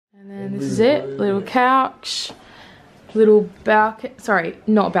And this is it, little couch, little balcony, sorry,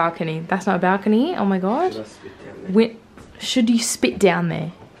 not balcony, that's not a balcony, oh my god. Should you spit down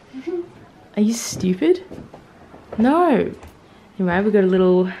there? Are you stupid? No. Anyway, we've got a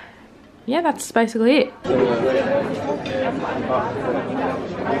little, yeah, that's basically it.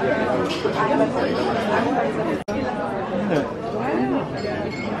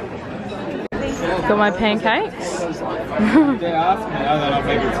 Got my pancakes. They asked me, I don't know,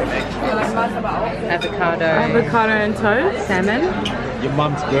 maybe it's avocado and toast, salmon, your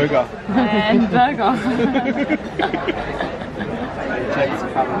mum's burger. And burger.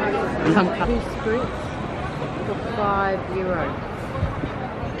 Some two scoops for €5.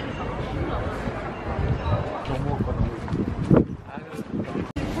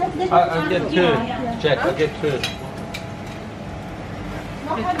 I'll get two. Jack, I'll get two.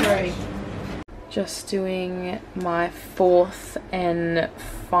 Just doing my fourth and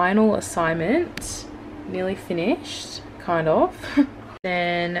final assignment. Nearly finished, kind of.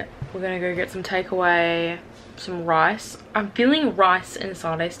 Then we're gonna go get some takeaway, some rice. I'm feeling rice and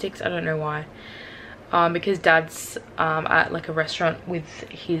satay sticks, I don't know why. Because Dad's at like a restaurant with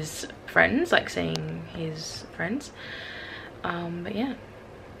his friends, like seeing his friends. But yeah.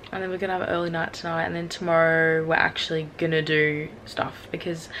 And then we're gonna have an early night tonight, and then tomorrow we're actually gonna do stuff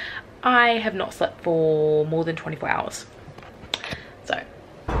because I have not slept for more than 24 hours. So.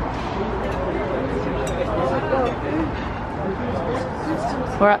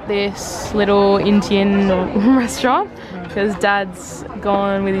 We're at this little Indian restaurant because Dad's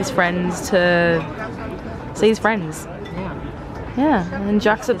gone with his friends to see his friends. Yeah, and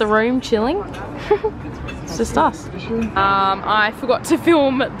Jack's at the room chilling. It's just us. I forgot to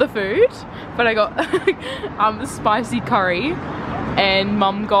film the food, but I got spicy curry, and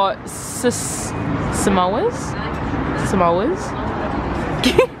Mum got Samoas.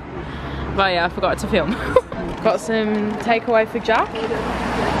 But yeah, I forgot to film. Got some takeaway for Jack,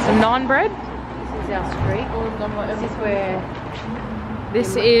 some naan bread. This is our street. This is where...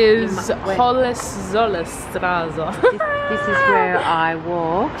 This is Holleszollstraße. This is where I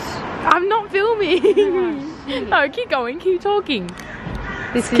walked. I'm not filming. No, keep going, keep talking.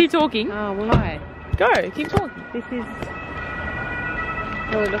 Keep talking. Oh, why? Go, keep talking. This is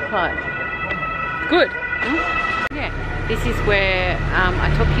what it looks like. Good. Yeah, this is where I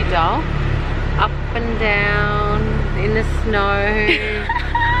took you, doll, up and down in the snow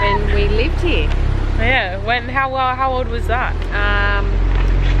when we lived here. Yeah, when? How old was that?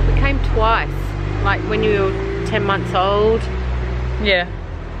 We came twice, like when you were 10 months old. Yeah.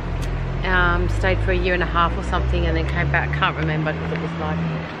 Stayed for 1.5 years or something, and then came back. Can't remember because it was like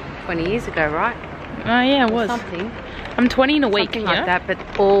 20 years ago, right? Oh yeah, it was. Something. I'm 20 in a week. Something like that, but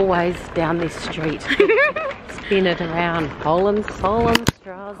always down this street. Spin it around.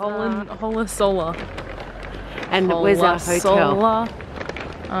 Holleszollstraße. Holleszoller. And where's our hotel?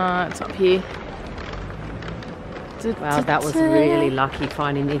 It's up here. Wow, that was really lucky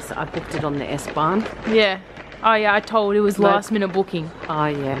finding this. I booked it on the S-Bahn. Yeah. Oh yeah, I told it was last minute booking. Oh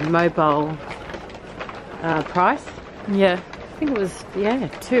yeah, mobile price. Yeah. I think it was, yeah,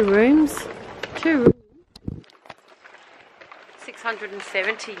 2 rooms.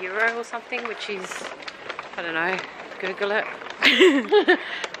 670 euro or something, which is, I don't know, Google it.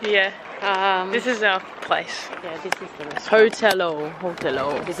 Yeah. This is our place. Yeah, this is the restaurant.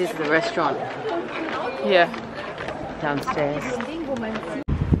 Hotelo. This is the restaurant. Yeah. Downstairs. I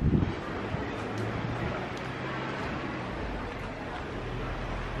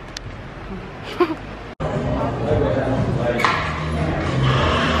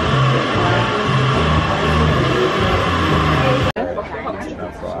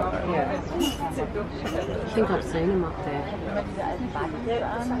think I've seen him up there.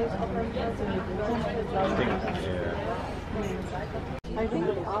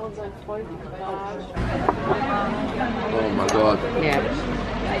 Oh my god. Yeah.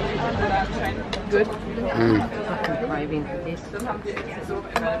 Good. Fucking craving for this.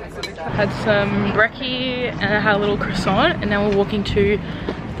 Had some brekkie and I had a little croissant, and now we're walking to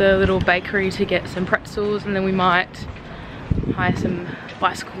the little bakery to get some pretzels, and then we might hire some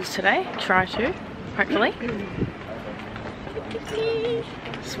bicycles today. Try to, hopefully. This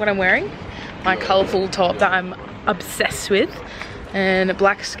is what I'm wearing. My colourful top that I'm obsessed with, and a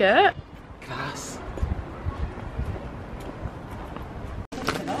black skirt. Class.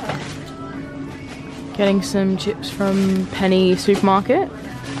 Getting some chips from Penny Supermarket.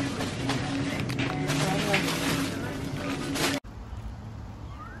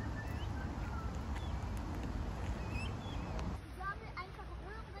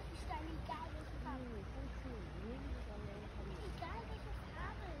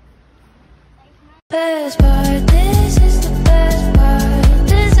 Best part, this is the best part.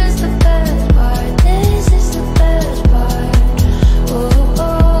 This is the best part. This is the best part. Oh,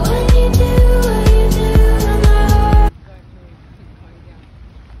 oh, what you do to my heart.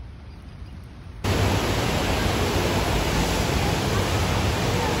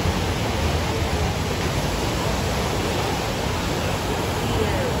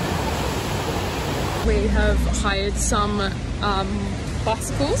 We have hired some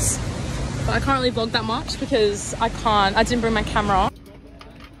bicycles, but I can't really vlog that much because I didn't bring my camera.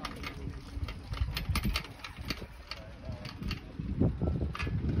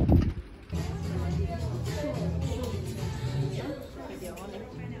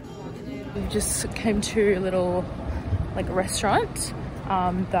 We just came to a little like restaurant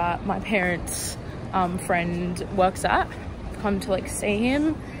that my parents' friend works at. I've come to like see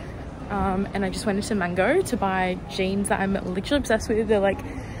him. And I just went into Mango to buy jeans that I'm literally obsessed with. They're like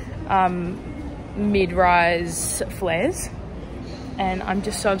mid-rise flares, and I'm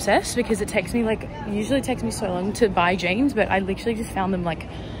just so obsessed because it takes me like, usually it takes me so long to buy jeans, but I literally just found them like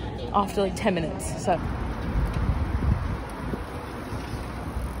after like 10 minutes. So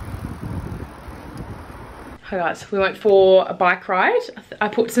hi guys, we went for a bike ride. I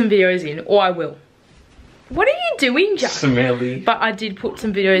put some videos in, or I will. What are you doing, Jack? Smelly. But I did put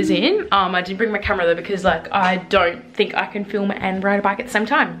some videos in. I didn't bring my camera though because like I don't think I can film and ride a bike at the same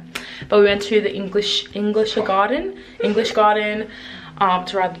time. But we went to the English Garden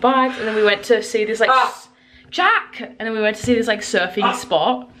to ride the bikes, and then we went to see this like Jack, and then we went to see this like surfing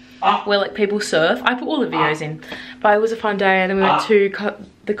spot where like people surf. I put all the videos in, but it was a fun day. And then we went to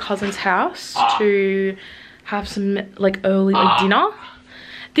the cousin's house to have some like early like dinner.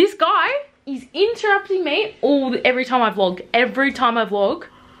 This guy is interrupting me every time I vlog. Every time I vlog,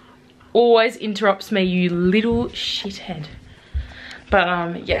 always interrupts me, you little shithead.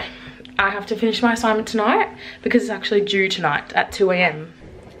 But yeah, I have to finish my assignment tonight because it's actually due tonight at 2 AM.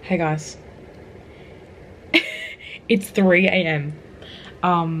 Hey guys, it's 3 AM.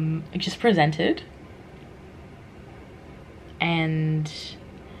 I just presented and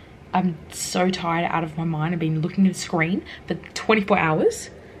I'm so tired, out of my mind. I've been looking at a screen for 24 hours.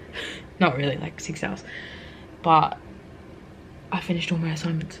 Not really, like 6 hours. But I finished all my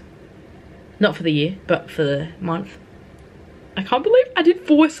assignments. Not for the year, but for the month. I can't believe I did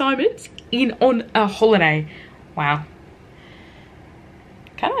 4 assignments on a holiday. Wow.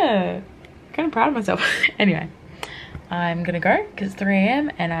 Kind of proud of myself. Anyway, I'm gonna go because it's 3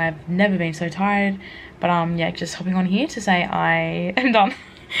 AM and I've never been so tired. But yeah, just hopping on here to say I am done.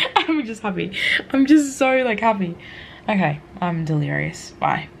 I'm just happy. I'm just so like happy. Okay, I'm delirious.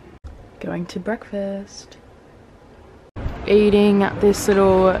 Bye. Going to breakfast. Eating at this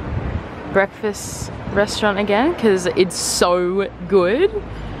little breakfast restaurant again because it's so good.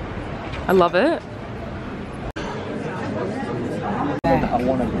 I love it. I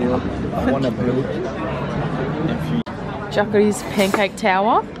want to build. Jack got his pancake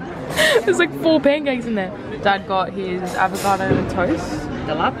tower. There's like 4 pancakes in there. Dad got his avocado and toast.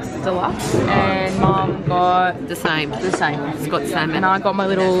 Deluxe. And Mum got The same. the same. It's got salmon. And I got my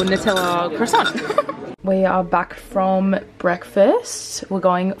little Nutella croissant. We are back from breakfast. We're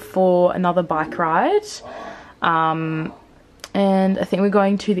going for another bike ride. And I think we're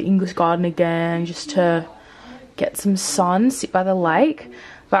going to the English Garden again just to get some sun, sit by the lake.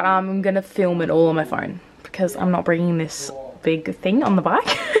 But I'm going to film it all on my phone because I'm not bringing this big thing on the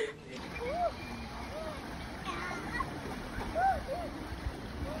bike.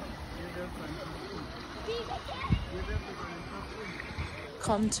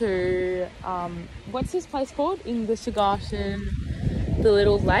 Come to what's this place called? English Garden, the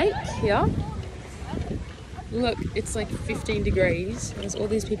little lake here. Look, it's like 15 degrees. There's all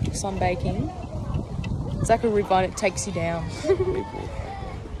these people sunbaking. It's like a river and it takes you down.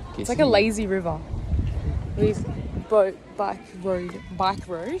 It's like a lazy river. There's bike road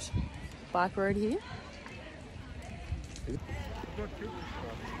here.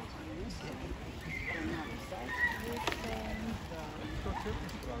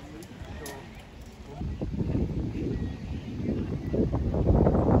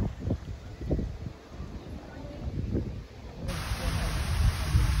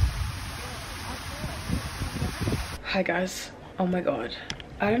 Hi guys, oh my god,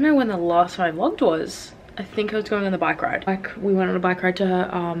 I don't know when the last time I vlogged was. I think I was going on the bike ride. Like we went on a bike ride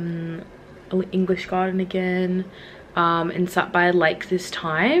to English Garden again, and sat by a lake this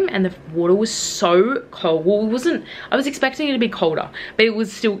time, and the water was so cold. Well, it wasn't, I was expecting it to be colder, but it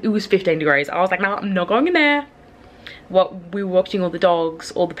was 15 degrees. I was like, nah, I'm not going in there. We were watching all the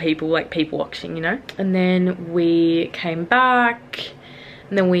dogs, all the people, like people watching, you know. And then we came back,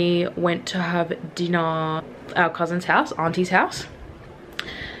 And then we went to have dinner at our cousin's house, auntie's house.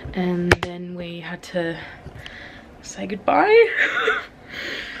 And then we had to say goodbye.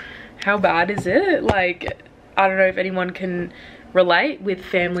 How bad is it? Like, I don't know if anyone can relate with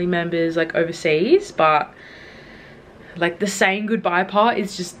family members like overseas, but like the saying goodbye part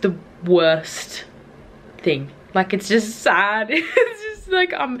is just the worst thing. Like, it's just sad. It's just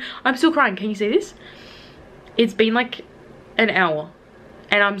like, I'm still crying. Can you see this? It's been like an hour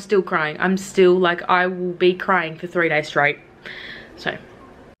and I'm still crying. I'm still like, I will be crying for 3 days straight. So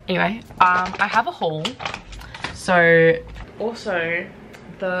anyway, I have a haul. So also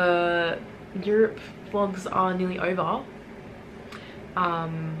the Europe vlogs are nearly over,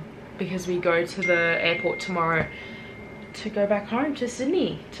 because we go to the airport tomorrow to go back home to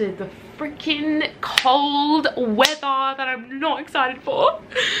Sydney, to the freaking cold weather that I'm not excited for.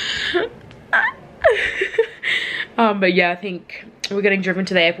 But yeah, I think we're getting driven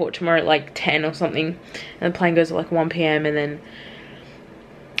to the airport tomorrow at like 10 or something, and the plane goes at like 1 PM, and then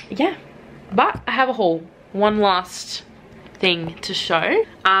yeah. But I have a haul. One last thing to show.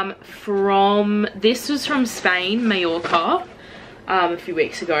 This was from Spain, Mallorca, a few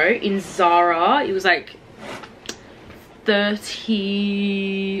weeks ago in Zara. It was like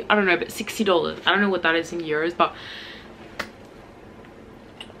 30, I don't know, but $60. I don't know what that is in euros, but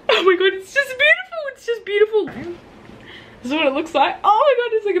oh my god, it's just beautiful. It's just beautiful. This is what it looks like. Oh my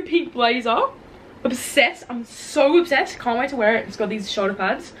god, it's like a pink blazer. Obsessed. I'm so obsessed. Can't wait to wear it. It's got these shoulder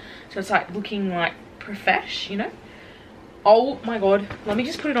pads, so it's like looking like profesh, you know. Oh my god, let me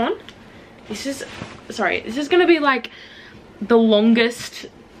just put it on. This is, sorry, this is gonna be like the longest,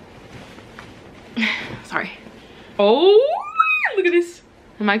 sorry. Oh, look at this.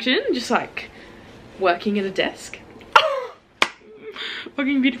 Imagine just like working at a desk.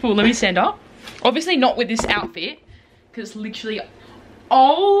 Fucking beautiful. Let me stand up. Obviously not with this outfit, because it's literally,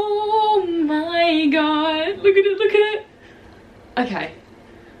 oh my god, look at it, look at it. Okay,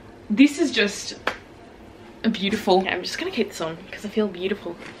 this is just beautiful. Okay, I'm just gonna keep this on because I feel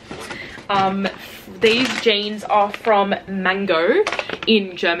beautiful. These jeans are from Mango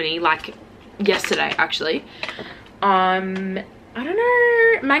in Germany, like yesterday actually. I don't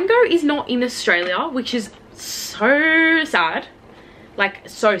know, Mango is not in Australia, which is so sad. Like,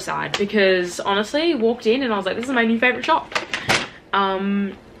 so sad, because honestly, walked in and I was like, this is my new favorite shop.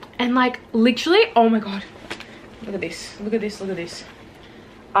 And like literally, oh my god, look at this, look at this, look at this.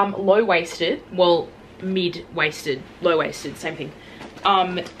 Low-waisted, well, mid-waisted, low-waisted, same thing.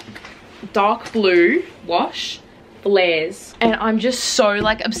 Dark blue wash, flares, and I'm just so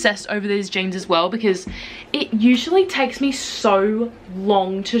like obsessed over these jeans as well, because it usually takes me so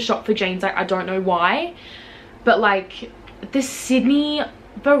long to shop for jeans. Like, I don't know why, but like the Sydney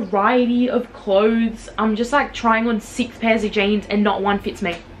variety of clothes, I'm just like trying on 6 pairs of jeans and not one fits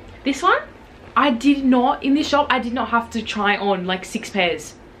me. This one, I did not, in this shop, I did not have to try on like 6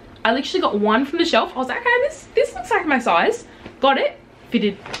 pairs. I literally got one from the shelf. I was like, okay, this looks like my size. Got it,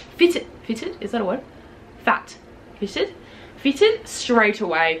 fitted, is that a word? Fat, fitted straight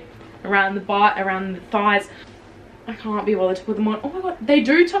away. Around the butt, around the thighs. I can't be bothered to put them on. Oh my god, they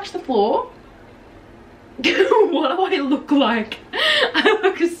do touch the floor. What do I look like? I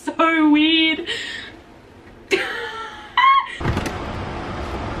look so weird.